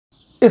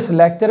इस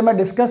लेक्चर में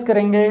डिस्कस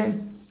करेंगे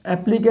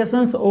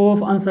applications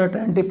of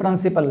uncertainty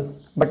principle.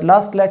 But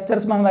last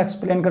lectures में हम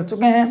एक्सप्लेन कर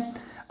चुके हैं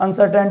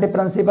uncertainty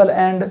principle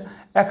and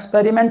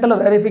experimental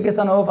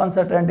verification of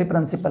uncertainty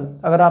principle.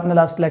 अगर आपने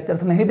लास्ट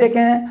लेक्चर्स नहीं देखे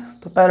हैं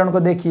तो पहले उनको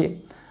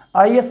देखिए।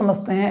 आइए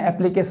समझते हैं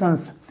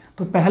एप्लीकेशंस।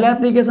 तो पहला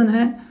एप्लीकेशन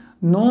है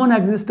non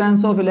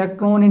existence of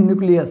electron in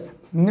nucleus.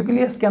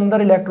 Nucleus के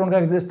अंदर इलेक्ट्रॉन का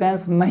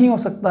एग्जिस्टेंस नहीं हो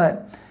सकता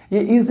है, ये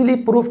इजीली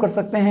प्रूफ कर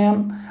सकते हैं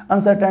हम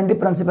अनसर्टेनिटी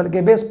प्रिंसिपल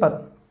के बेस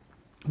पर।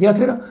 या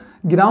फिर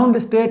ground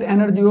state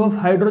energy of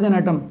hydrogen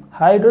atom.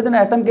 Hydrogen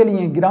atom के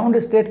लिए ग्राउंड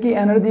स्टेट की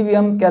एनर्जी भी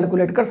हम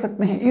कैलकुलेट कर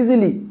सकते हैं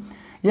इजीली।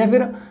 या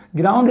फिर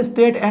ground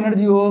state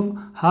energy of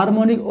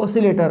harmonic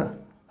oscillator.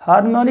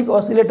 Harmonic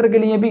oscillator के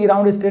लिए भी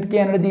ग्राउंड स्टेट की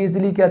एनर्जी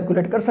इजीली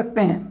कैलकुलेट कर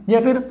सकते हैं। या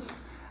फिर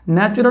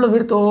natural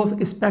width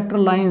of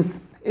spectral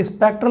lines.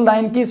 Spectral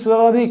line की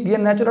स्वाभाविक या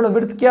नेचुरल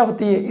विड्थ क्या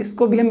होती है,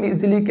 इसको भी हम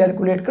इजीली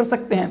कैलकुलेट कर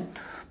सकते हैं।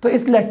 तो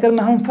इस लेक्चर में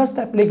हम फर्स्ट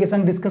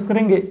एप्लीकेशन डिस्कस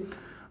करेंगे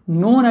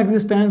non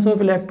existence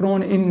of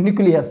electron in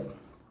nucleus.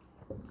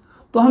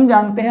 तो हम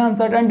जानते हैं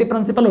अनसर्टेनिटी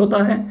प्रिंसिपल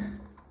होता है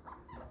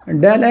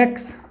del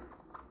x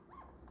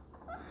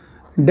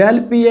del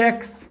P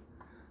x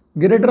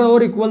greater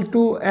और equal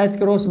to H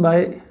cross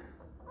bye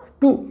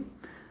 2।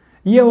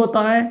 ये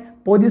होता है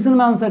पोजीशन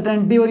में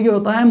अनसर्टेनिटी और ये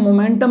होता है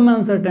मोमेंटम में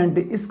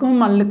अनसर्टेनिटी। इसको हम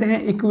मान लेते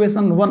हैं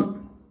इक्वेशन 1।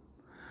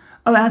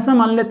 अब ऐसा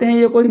मान लेते हैं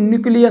ये कोई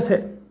न्यूक्लियस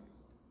है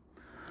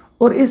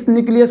और इस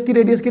न्यूक्लियस की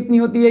रेडियस कितनी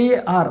होती है,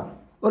 ये r,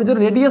 और जो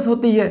रेडियस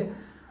होती है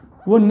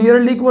वो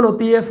नियरली इक्वल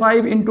होती है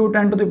 5 ×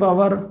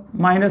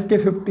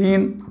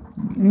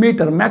 10⁻⁻15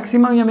 मीटर।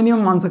 मैक्सिमम या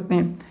मिनिमम मान सकते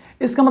हैं।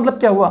 इसका मतलब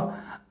क्या हुआ,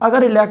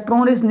 अगर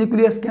इलेक्ट्रॉन इस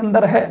न्यूक्लियस के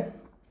अंदर है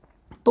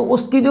तो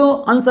उसकी जो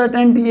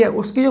अनसर्टेनिटी है,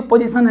 उसकी जो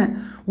पोजीशन है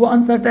वो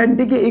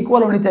अनसर्टेनिटी के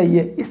इक्वल होनी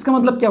चाहिए। इसका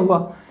मतलब क्या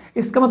हुआ,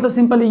 इसका मतलब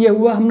सिंपल ये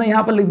हुआ, हमने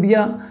यहाँ पर लिख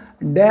दिया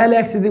डेल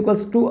एक्स = r =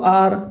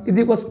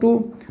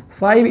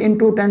 5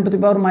 ×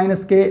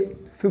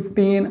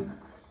 10⁻⁻15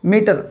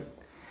 मीटर।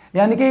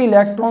 यानी कि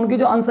इलेक्ट्रॉन की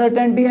जो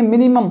अनसर्टेनिटी है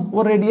मिनिमम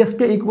वो रेडियस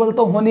के इक्वल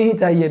तो होनी ही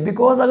चाहिए।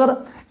 बिकॉज अगर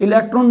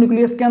इलेक्ट्रॉन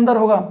न्यूक्लियस के अंदर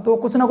होगा तो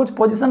कुछ ना कुछ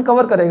पोजीशन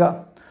कवर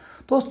करेगा,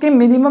 तो उसकी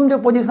मिनिमम जो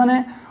पोजीशन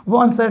है वो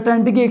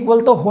अनसर्टेनिटी के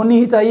इक्वल तो होनी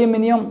ही चाहिए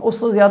मिनिमम,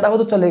 उससे ज़्यादा हो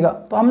तो चलेगा।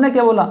 तो हमने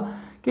क्या बोला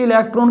कि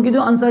इलेक्ट्रॉन की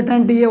जो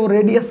अनसर्टेनिटी है वो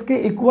रेडियस के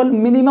इक्वल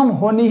मिनिमम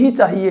होनी ही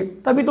चाहिए।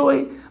 तभी तो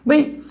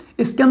भाई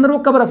इसके अंदर वो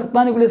कब रह सकता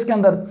है न्यूक्लियस के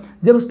अंदर,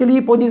 जब उसके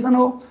लिए पोजीशन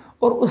हो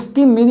और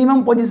उसकी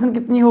मिनिमम पोजीशन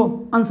कितनी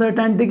हो,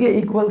 अनसर्टेनिटी के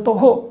इक्वल तो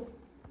हो।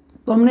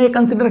 तो हमने ये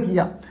कंसिडर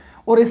किया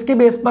और इसके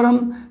बेस पर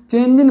हम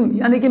चेंज इन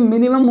यानी कि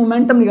मिनिमम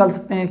मोमेंटम निकाल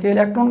सकते हैं कि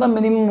इलेक्ट्रॉन का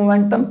मिनिमम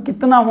मोमेंटम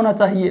कितना होना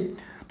चाहिए।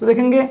 तो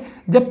देखेंगे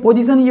जब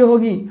पोजीशन ये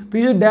होगी तो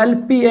ये जो डेल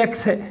पी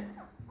एक्स है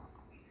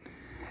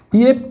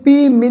ये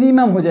पी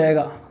मिनिमम हो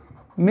जाएगा,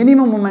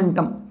 मिनिमम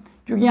मोमेंटम,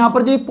 क्योंकि यहाँ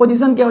पर जो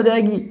पोजीशन क्या हो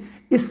जाएगी,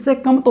 इससे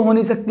कम तो हो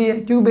नहीं सकती है,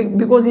 क्योंकि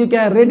बिकॉज ये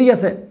क्या है,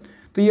 रेडियस है।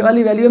 तो ये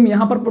वाली वैल्यू हम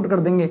यहाँ पर पुट कर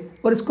देंगे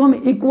और इसको हम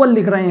इक्वल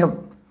लिख रहे हैं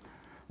अब।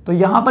 तो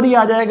यहाँ पर ये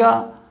आ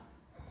जाएगा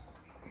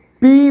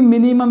P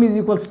मिनिमम =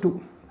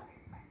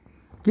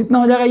 कितना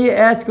हो जाएगा, ये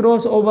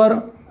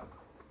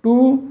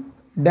h×2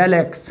 डेल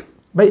एक्स।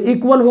 भाई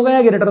इक्वल होगा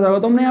या ग्रेटर होगा,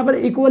 तो हमने यहाँ पर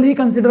इक्वल ही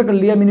कंसिडर कर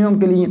लिया मिनिमम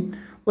के लिए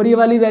और ये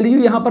वाली वैल्यू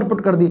यहाँ पर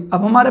पुट कर दी।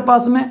 अब हमारे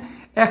पास में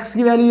x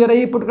की वैल्यू ये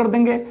रही, पुट कर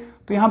देंगे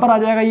तो यहाँ पर आ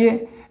जाएगा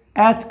ये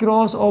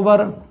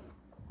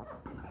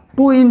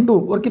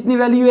h×2 और कितनी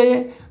वैल्यू है ये,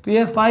 तो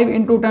ये 5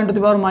 ×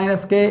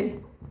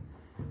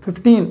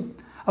 10⁻⁻15।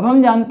 अब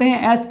हम जानते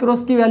हैं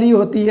h× की वैल्यू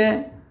होती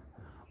है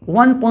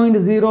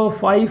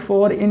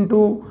 1.054 ×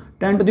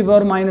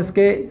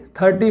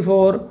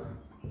 10⁻⁻34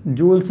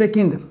 जूल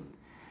सेकेंड।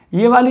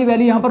 ये वाली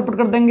वैल्यू यहाँ पर पुट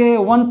कर देंगे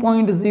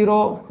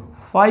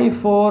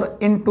 1.054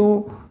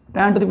 ×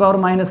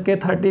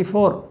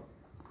 10⁻⁻34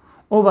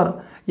 ओवर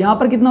यहाँ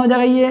पर कितना हो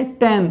जाएगा, ये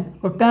 10,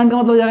 और 10 का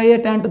मतलब हो जाएगा ये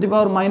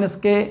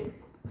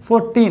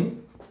 10⁻⁻14।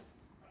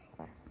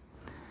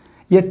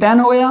 ये 10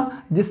 हो गया,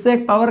 जिससे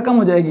एक पावर कम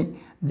हो जाएगी।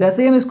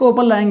 जैसे ही हम इसको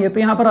ऊपर लाएंगे तो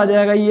यहाँ पर आ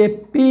जाएगा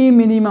ये P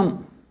मिनिमम,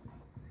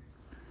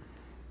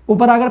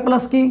 ऊपर अगर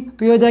प्लस की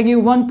तो ये हो जाएगी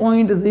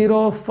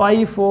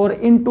 1.054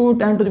 ×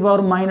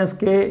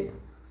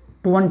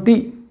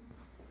 10⁻⁻20।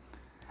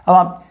 अब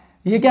आप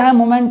ये क्या है,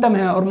 मोमेंटम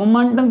है, और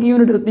मोमेंटम की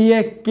यूनिट होती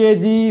है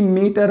kg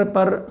मीटर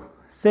पर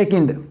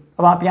सेकेंड।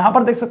 अब आप यहाँ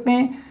पर देख सकते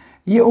हैं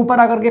ये ऊपर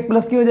आकर के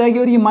प्लस की हो जाएगी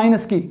और ये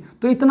माइनस की,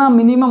 तो इतना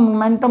मिनिमम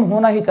मोमेंटम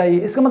होना ही चाहिए।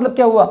 इसका मतलब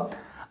क्या हुआ,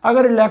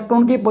 अगर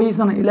इलेक्ट्रॉन की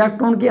पोजीशन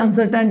इलेक्ट्रॉन की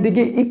अनसर्टेनिटी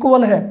के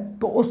इक्वल है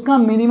तो उसका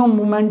मिनिमम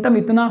मोमेंटम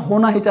इतना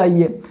होना ही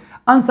चाहिए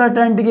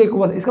अनसर्टेनिटी के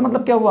इक्वल। इसका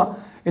मतलब क्या हुआ,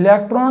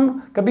 इलेक्ट्रॉन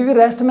कभी भी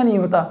रेस्ट में नहीं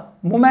होता,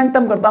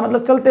 मोमेंटम करता,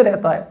 मतलब चलते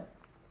रहता है।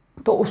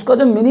 तो उसका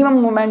जो मिनिमम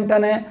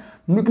मोमेंटम है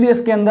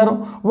न्यूक्लियस के अंदर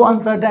वो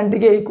अनसर्टेनिटी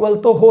के इक्वल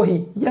तो हो ही,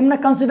 ये हमने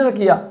कंसिडर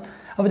किया।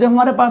 अब जब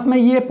हमारे पास में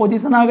ये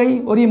पोजीशन आ गई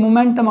और ये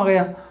मोमेंटम आ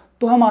गया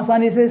तो हम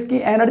आसानी से इसकी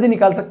एनर्जी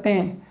निकाल सकते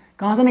हैं।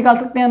 कहाँ से निकाल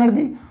सकते हैं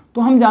एनर्जी,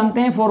 तो हम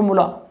जानते हैं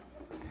फॉर्मूला,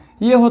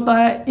 ये होता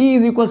है E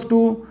 =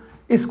 √²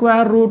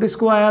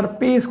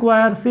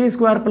 P²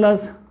 C²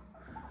 +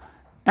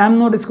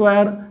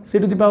 m0²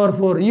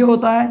 c⁴ ये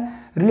होता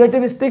है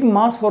रिलेटिविस्टिक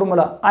मास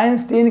फॉर्मूला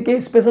आइंस्टीन के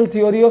स्पेशल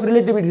थ्योरी ऑफ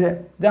रिलेटिविटी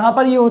से, जहाँ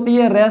पर ये होती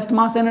है रेस्ट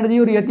मास एनर्जी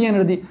और यति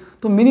एनर्जी।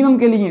 तो मिनिमम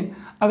के लिए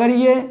अगर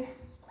ये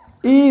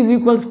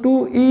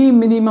E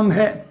मिनिमम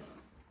है,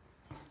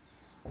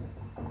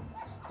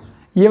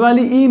 ये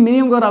वाली E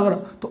मिनिमम के बराबर,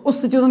 तो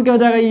उस सिचुएशन क्या हो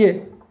जाएगा,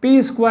 ये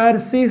p²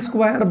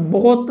 c²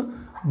 बहुत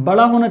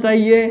बड़ा होना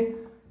चाहिए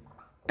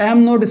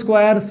m0²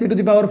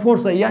 c⁴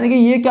 से, यानी कि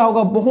ये क्या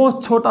होगा,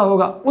 बहुत छोटा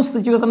होगा। उस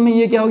सिचुएशन में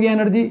ये क्या होगी,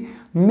 एनर्जी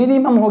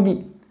मिनिमम होगी।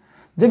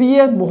 जब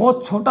ये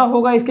बहुत छोटा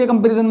होगा इसके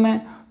कंपेरिजन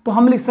में, तो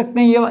हम लिख सकते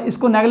हैं ये,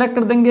 इसको नेगलेक्ट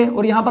कर देंगे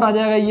और यहाँ पर आ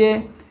जाएगा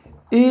ये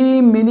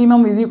E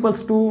मिनिमम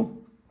 =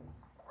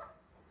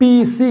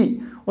 PC,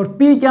 और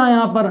P क्या है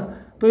यहाँ पर,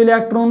 तो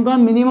इलेक्ट्रॉन का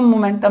मिनिमम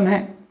मोमेंटम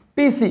है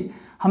PC।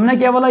 हमने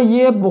क्या बोला,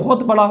 ये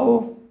बहुत बड़ा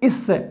हो,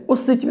 इससे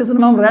उस सिचुएशन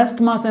में हम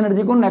रेस्ट मास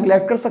एनर्जी को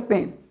नेगलेक्ट कर सकते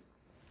हैं।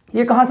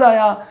 ये कहाँ से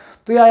आया,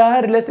 तो ये आया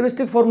है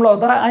रिलेटिविस्टिक फॉर्मूला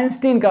होता है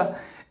आइंस्टीन का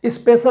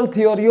स्पेशल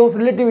थ्योरी ऑफ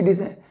रिलेटिविटी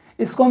से।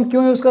 इसको हम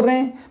क्यों यूज़ कर रहे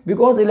हैं,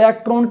 बिकॉज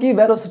इलेक्ट्रॉन की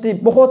वेलोसिटी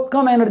बहुत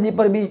कम एनर्जी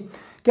पर भी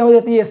क्या हो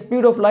जाती है,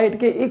 स्पीड ऑफ लाइट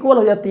के इक्वल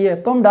हो जाती है,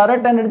 तो हम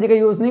डायरेक्ट एनर्जी का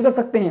यूज़ नहीं कर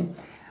सकते हैं।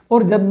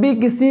 और जब भी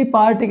किसी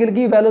पार्टिकल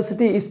की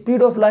वेलोसिटी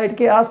स्पीड ऑफ लाइट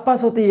के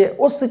आसपास होती है,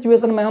 उस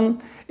सिचुएशन में हम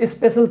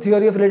स्पेशल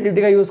थ्योरी ऑफ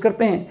रिलेटिविटी का यूज़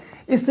करते हैं,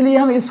 इसलिए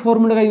हम इस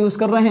फॉर्मूले का यूज़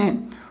कर रहे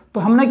हैं। तो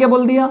हमने क्या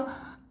बोल दिया,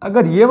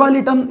 अगर ये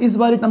वाली टर्म इस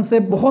वाली टर्म से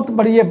बहुत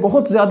बड़ी है,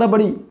 बहुत ज़्यादा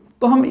बड़ी,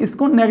 तो हम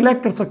इसको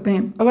नेगलेक्ट कर सकते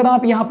हैं। अगर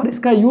आप यहाँ पर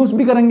इसका यूज़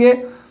भी करेंगे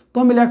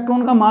तो हम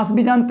इलेक्ट्रॉन का मास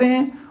भी जानते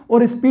हैं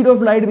और स्पीड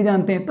ऑफ लाइट भी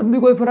जानते हैं, तब भी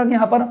कोई फ़र्क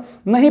यहाँ पर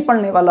नहीं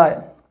पड़ने वाला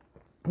है।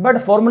 बट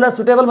फॉर्मूला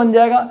सुटेबल बन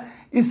जाएगा,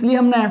 इसलिए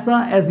हमने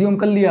ऐसा एज्यूम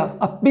कर लिया।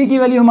 अब P की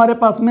वैल्यू हमारे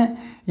पास में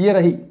ये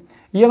रही,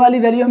 ये वाली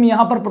वैल्यू हम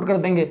यहाँ पर पुट कर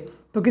देंगे,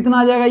 तो कितना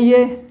आ जाएगा,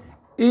 ये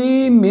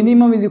E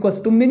minimum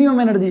 =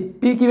 minimum energy.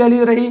 P की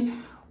वैल्यू रही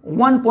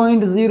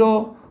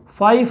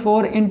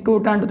 1.054 ×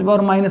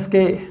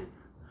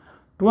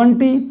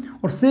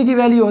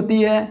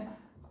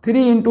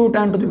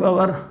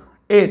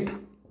 10⁻⁻⁻⁻⁻⁻⁻⁻⁻⁻⁻⁻⁻⁻⁻⁻⁻⁻⁻⁻⁻⁻⁻⁻⁻⁻⁻⁻⁻⁻⁻⁸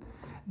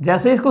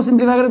 जैसे इसको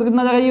सिंप्लीफाई करें तो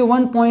कितना जाएगा, ये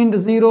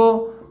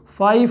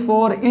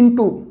 1.054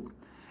 इंटू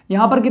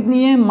यहाँ पर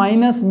कितनी है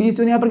 -20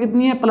 और यहाँ पर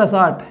कितनी है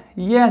 +8,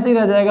 ये ऐसे ही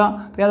रह जाएगा,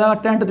 तो क्या जाएगा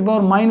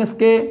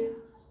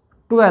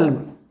 10⁻⁻⁻12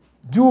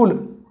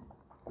 जूल।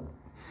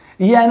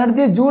 ये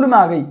एनर्जी जूल में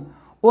आ गई।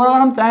 और अगर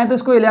हम चाहें तो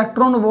इसको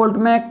इलेक्ट्रॉन वोल्ट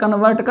में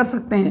कन्वर्ट कर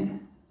सकते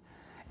हैं।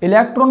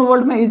 इलेक्ट्रॉन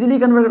वोल्ट में इजीली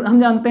कन्वर्ट हम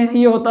जानते हैं,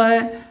 ये होता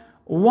है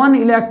 1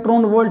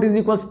 इलेक्ट्रॉन वोल्ट =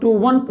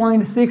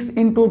 1.6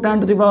 ×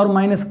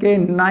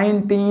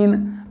 10⁻⁻⁻19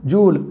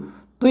 जूल।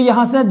 तो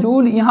यहाँ से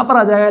जूल यहाँ पर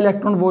आ जाएगा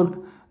इलेक्ट्रॉन वोल्ट,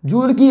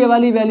 जूल की ये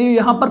वाली वैल्यू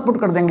यहाँ पर पुट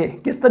कर देंगे।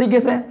 किस तरीके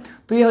से,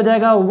 तो ये हो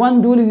जाएगा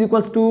 1 जूल =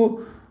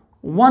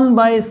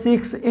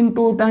 1/6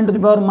 ×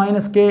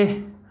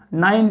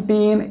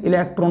 10⁻⁻19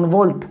 इलेक्ट्रॉन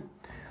वोल्ट।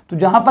 तो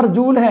जहाँ पर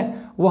जूल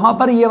है वहाँ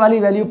पर ये वाली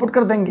वैल्यू पुट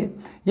कर देंगे,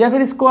 या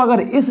फिर इसको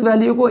अगर इस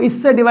वैल्यू को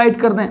इससे डिवाइड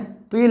कर दें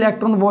तो ये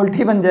इलेक्ट्रॉन वोल्ट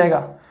ही बन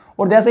जाएगा।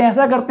 और जैसे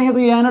ऐसा करते हैं तो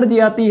ये एनर्जी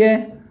आती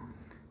है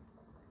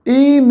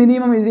E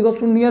minimum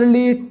 =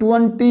 nearly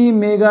 20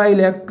 mega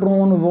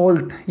electron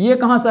volt. ये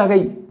कहाँ से आ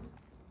गई,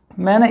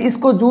 मैंने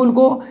इसको जूल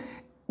को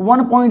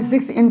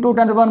 1.6 ×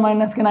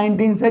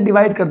 10⁻⁻⁻19 से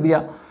डिवाइड कर दिया,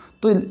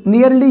 तो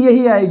नियरली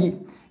यही आएगी।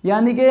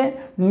 यानी कि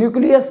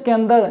न्यूक्लियस के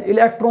अंदर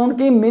इलेक्ट्रॉन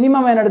की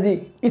मिनिमम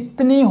एनर्जी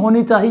इतनी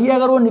होनी चाहिए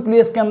अगर वो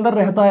न्यूक्लियस के अंदर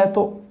रहता है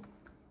तो।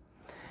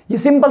 ये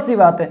सिंपल सी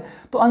बात है।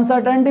 तो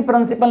अनसर्टेनिटी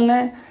प्रिंसिपल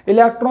ने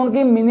इलेक्ट्रॉन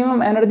की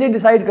मिनिमम एनर्जी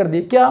डिसाइड कर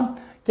दी, क्या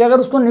कि अगर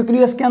उसको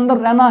न्यूक्लियस के अंदर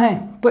रहना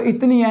है तो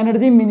इतनी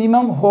एनर्जी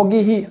मिनिमम होगी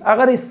ही,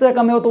 अगर इससे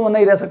कम हो तो वो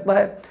नहीं रह सकता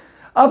है।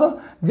 अब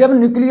जब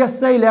न्यूक्लियस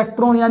से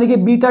इलेक्ट्रॉन यानी कि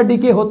बीटा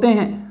डीके होते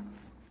हैं,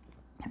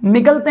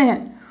 निकलते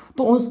हैं,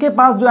 तो उसके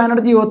पास जो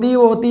एनर्जी होती है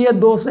वो होती है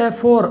 2 से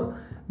 4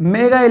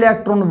 मेगा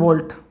इलेक्ट्रॉन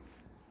वोल्ट।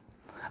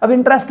 अब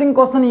इंटरेस्टिंग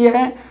क्वेश्चन ये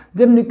है,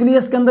 जब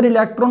न्यूक्लियस के अंदर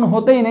इलेक्ट्रॉन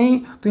होते ही नहीं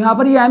तो यहाँ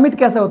पर ये एमिट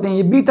कैसे होते हैं,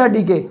 ये बीटा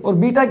डीके, और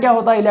बीटा क्या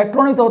होता है,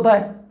 इलेक्ट्रॉन ही तो होता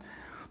है।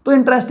 तो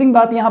इंटरेस्टिंग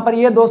बात यहाँ पर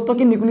ये दोस्तों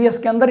कि न्यूक्लियस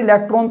के अंदर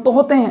इलेक्ट्रॉन तो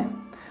होते हैं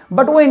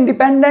बट वो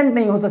इंडिपेंडेंट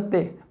नहीं हो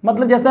सकते।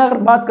 मतलब जैसे अगर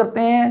बात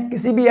करते हैं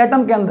किसी भी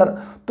एटम के अंदर,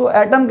 तो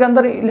एटम के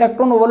अंदर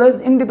इलेक्ट्रॉन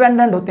ऑलवेज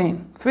इंडिपेंडेंट होते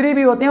हैं, फ्री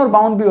भी होते हैं और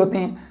बाउंड भी होते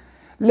हैं।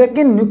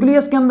 लेकिन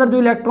न्यूक्लियस के अंदर जो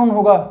इलेक्ट्रॉन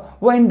होगा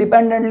वो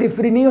इंडिपेंडेंटली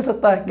फ्री नहीं हो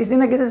सकता है, किसी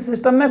न किसी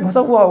सिस्टम में घुसा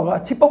हुआ होगा,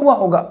 छिपा हुआ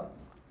होगा।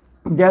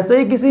 जैसे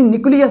ही किसी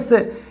न्यूक्लियस से,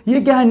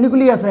 ये क्या है,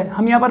 न्यूक्लियस है,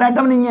 हम यहाँ पर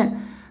एटम नहीं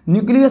है,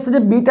 न्यूक्लियस से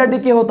जब बीटा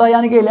डीके होता है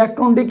यानी कि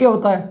इलेक्ट्रॉन डीके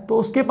होता है तो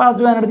उसके पास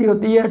जो एनर्जी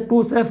होती है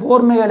 2 से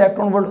 4 मेगा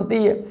इलेक्ट्रॉन वोल्ट होती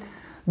है।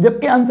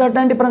 जबकि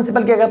अनसर्टेनिटी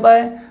प्रिंसिपल क्या कहता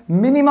है,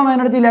 मिनिमम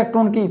एनर्जी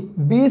इलेक्ट्रॉन की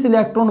 20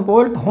 इलेक्ट्रॉन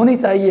वोल्ट होनी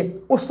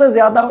चाहिए, उससे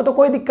ज़्यादा हो तो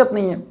कोई दिक्कत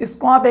नहीं है।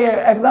 इसको आप एक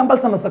एग्जाम्पल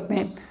समझ सकते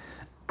हैं।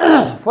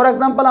 फॉर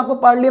एग्जाम्पल आपको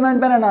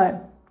पार्लियामेंट में रहना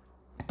है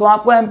तो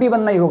आपको MP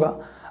बनना ही होगा,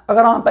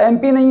 अगर आप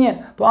MP नहीं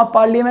है तो आप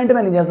पार्लियामेंट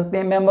में नहीं जा सकते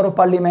हैं, मेंबर ऑफ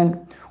पार्लियामेंट।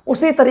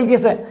 उसी तरीके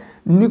से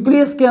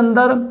न्यूक्लियस के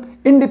अंदर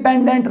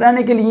इंडिपेंडेंट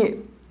रहने के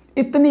लिए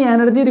इतनी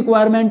एनर्जी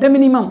रिक्वायरमेंट है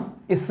मिनिमम,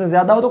 इससे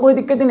ज़्यादा हो तो कोई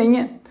दिक्कत ही नहीं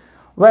है।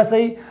 वैसे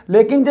ही।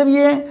 लेकिन जब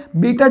ये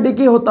बीटा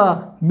डिके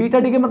होता, बीटा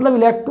डिके मतलब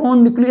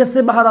इलेक्ट्रॉन न्यूक्लियस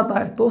से बाहर आता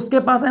है, तो उसके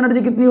पास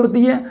एनर्जी कितनी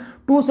होती है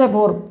 2 से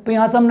 4। तो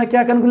यहाँ से हमने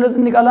क्या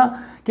कैलकुलेशन निकाला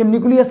कि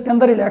न्यूक्लियस के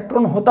अंदर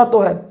इलेक्ट्रॉन होता तो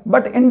है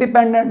बट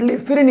इंडिपेंडेंटली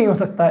फ्री नहीं हो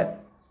सकता है,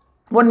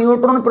 वो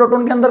न्यूट्रॉन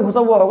प्रोटॉन के अंदर घुसा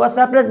हुआ होगा,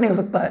 सेपरेट नहीं हो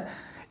सकता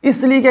है।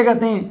 इसलिए क्या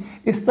कहते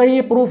हैं, इससे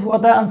ये प्रूफ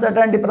होता है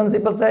अनसर्टेनिटी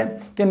प्रिंसिपल से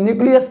कि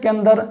न्यूक्लियस के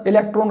अंदर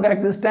इलेक्ट्रॉन का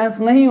एग्जिस्टेंस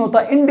नहीं होता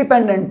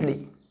इंडिपेंडेंटली।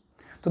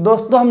 तो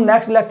दोस्तों हम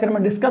नेक्स्ट लेक्चर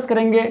में डिस्कस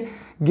करेंगे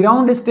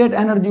ground state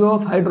energy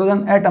of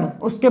hydrogen atom,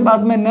 उसके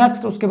बाद में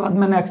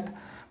नेक्स्ट।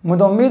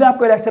 मुझे उम्मीद है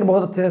आपको ये लेक्चर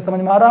बहुत अच्छे से समझ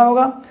में आ रहा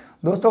होगा।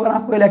 दोस्तों अगर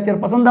आपको ये लेक्चर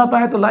पसंद आता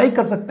है तो लाइक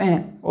कर सकते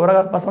हैं, और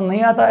अगर पसंद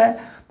नहीं आता है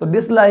तो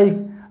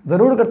डिसलाइक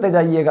ज़रूर करते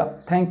जाइएगा।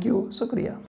 थैंक यू, शुक्रिया।